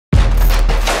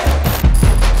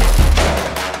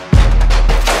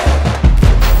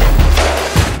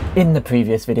In the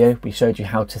previous video, we showed you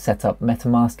how to set up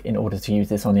MetaMask in order to use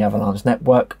this on the Avalanche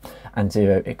network and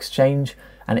Zero Exchange.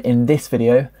 And in this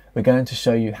video, we're going to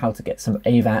show you how to get some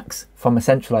AVAX from a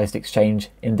centralized exchange.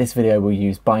 In this video, we'll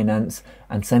use Binance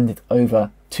and send it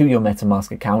over to your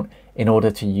MetaMask account in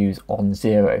order to use on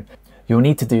Zero. You'll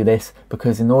need to do this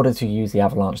because in order to use the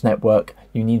Avalanche network,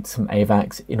 you need some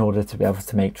AVAX in order to be able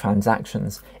to make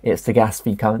transactions. It's the gas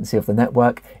fee currency of the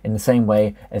network in the same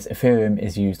way as Ethereum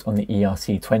is used on the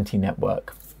ERC20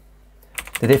 network.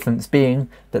 The difference being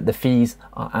that the fees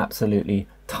are absolutely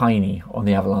tiny on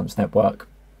the Avalanche network.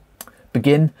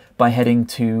 Begin by heading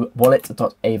to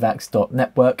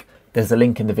wallet.avax.network. There's a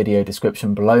link in the video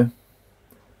description below,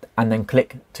 and then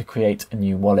click to create a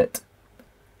new wallet.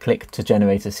 Click to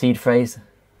generate a seed phrase,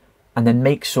 and then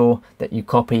make sure that you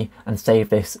copy and save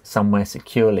this somewhere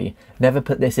securely. Never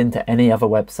put this into any other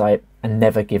website and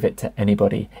never give it to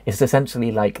anybody. It's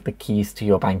essentially like the keys to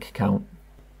your bank account.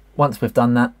 Once we've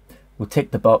done that, we'll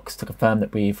tick the box to confirm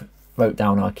that we've wrote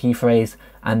down our key phrase,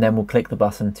 and then we'll click the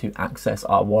button to access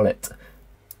our wallet.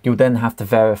 You'll then have to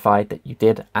verify that you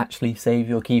did actually save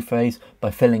your key phrase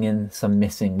by filling in some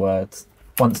missing words.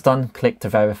 Once done, click to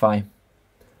verify,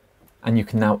 and you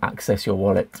can now access your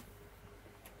wallet.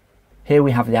 Here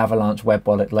we have the Avalanche web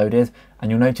wallet loaded, and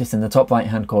you'll notice in the top right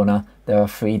hand corner there are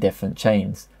 3 different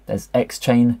chains. There's X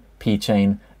chain, P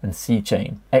chain and C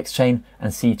chain. X chain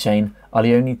and C chain are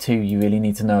the only 2 you really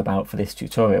need to know about for this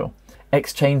tutorial.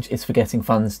 Exchange is for getting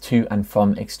funds to and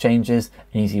from exchanges.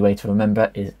 An easy way to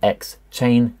remember is X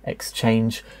chain,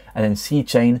 exchange, and then C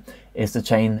chain is the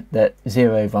chain that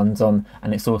Zero runs on,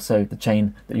 and it's also the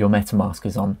chain that your MetaMask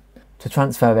is on. To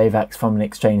transfer AVAX from an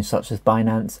exchange such as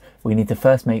Binance, we need to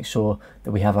first make sure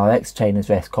that we have our X-chain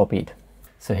address copied.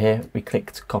 So here we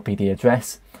click to copy the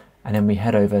address, and then we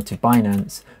head over to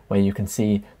Binance, where you can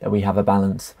see that we have a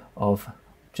balance of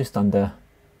just under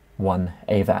 1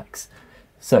 AVAX.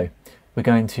 So we're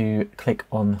going to click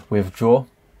on withdraw,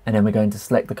 and then we're going to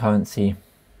select the currency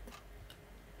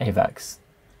AVAX.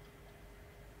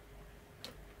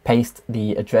 Paste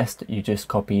the address that you just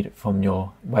copied from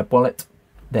your web wallet.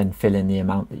 Then fill in the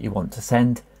amount that you want to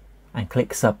send and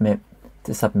click submit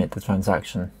to submit the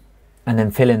transaction. And then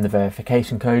fill in the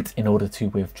verification codes in order to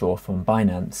withdraw from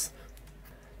Binance.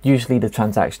 Usually the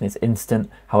transaction is instant,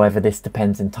 however this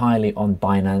depends entirely on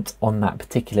Binance on that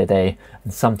particular day,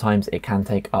 and sometimes it can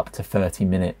take up to 30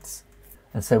 minutes.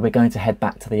 And so we're going to head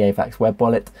back to the AVAX web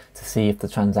wallet to see if the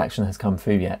transaction has come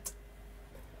through yet.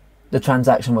 The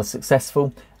transaction was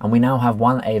successful, and we now have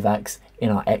 1 AVAX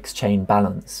in our X-chain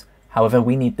balance. However,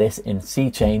 we need this in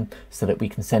C-chain so that we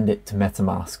can send it to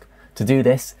MetaMask. To do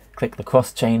this, click the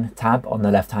cross-chain tab on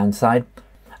the left-hand side,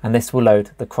 and this will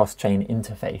load the cross-chain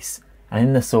interface. And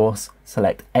in the source,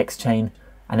 select X-chain,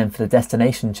 and then for the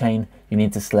destination chain, you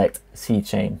need to select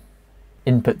C-chain.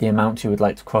 Input the amount you would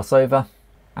like to cross over,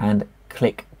 and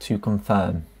click to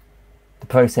confirm. The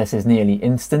process is nearly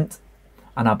instant,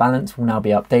 and our balance will now be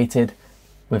updated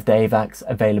with the AVAX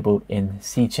available in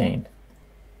C-chain.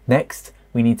 Next,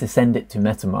 we need to send it to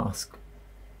MetaMask.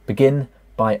 Begin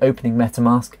by opening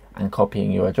MetaMask and copying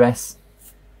your address,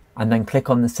 and then click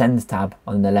on the Send tab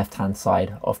on the left hand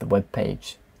side of the web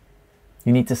page.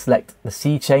 You need to select the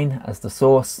C chain as the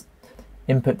source,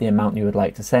 input the amount you would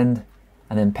like to send,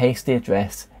 and then paste the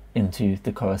address into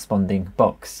the corresponding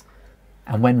box.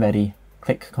 And when ready,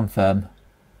 click Confirm,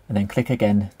 and then click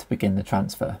again to begin the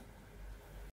transfer.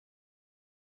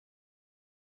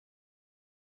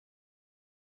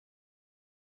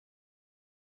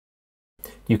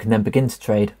 You can then begin to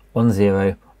trade on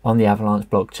Zero on the Avalanche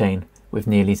blockchain with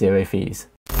nearly 0 fees.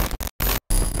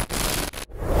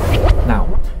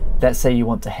 Now, let's say you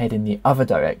want to head in the other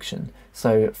direction.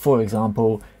 So for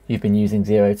example, you've been using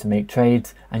Zero to make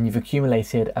trades and you've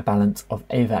accumulated a balance of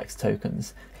AVAX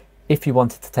tokens. If you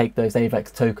wanted to take those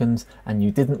AVAX tokens and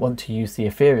you didn't want to use the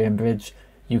Ethereum bridge,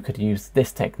 you could use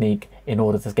this technique in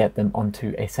order to get them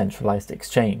onto a centralized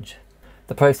exchange.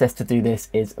 The process to do this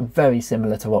is very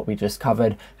similar to what we just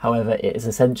covered, however it is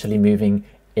essentially moving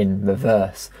in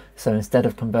reverse. So instead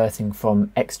of converting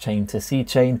from X-chain to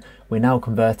C-chain, we're now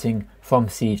converting from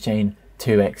C-chain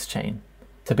to X-chain.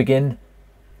 To begin,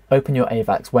 open your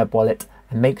AVAX web wallet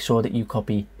and make sure that you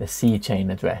copy the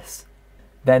C-chain address.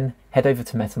 Then head over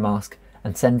to MetaMask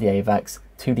and send the AVAX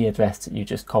to the address that you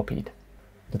just copied.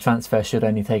 The transfer should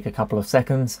only take a couple of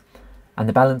seconds, and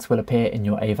the balance will appear in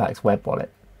your AVAX web wallet.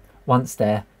 Once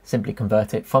there, simply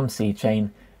convert it from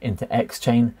C-chain into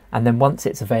X-chain, and then once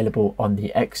it's available on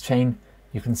the X-chain,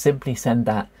 you can simply send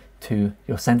that to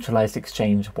your centralized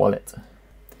exchange wallet.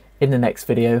 In the next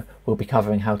video, we'll be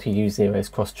covering how to use Zero's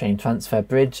cross-chain transfer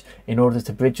bridge in order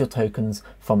to bridge your tokens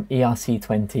from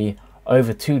ERC20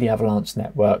 over to the Avalanche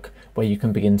network, where you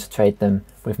can begin to trade them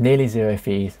with nearly zero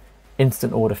fees,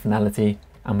 instant order finality,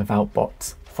 and without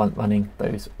bots front-running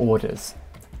those orders.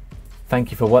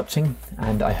 Thank you for watching,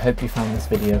 and I hope you found this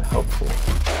video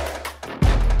helpful.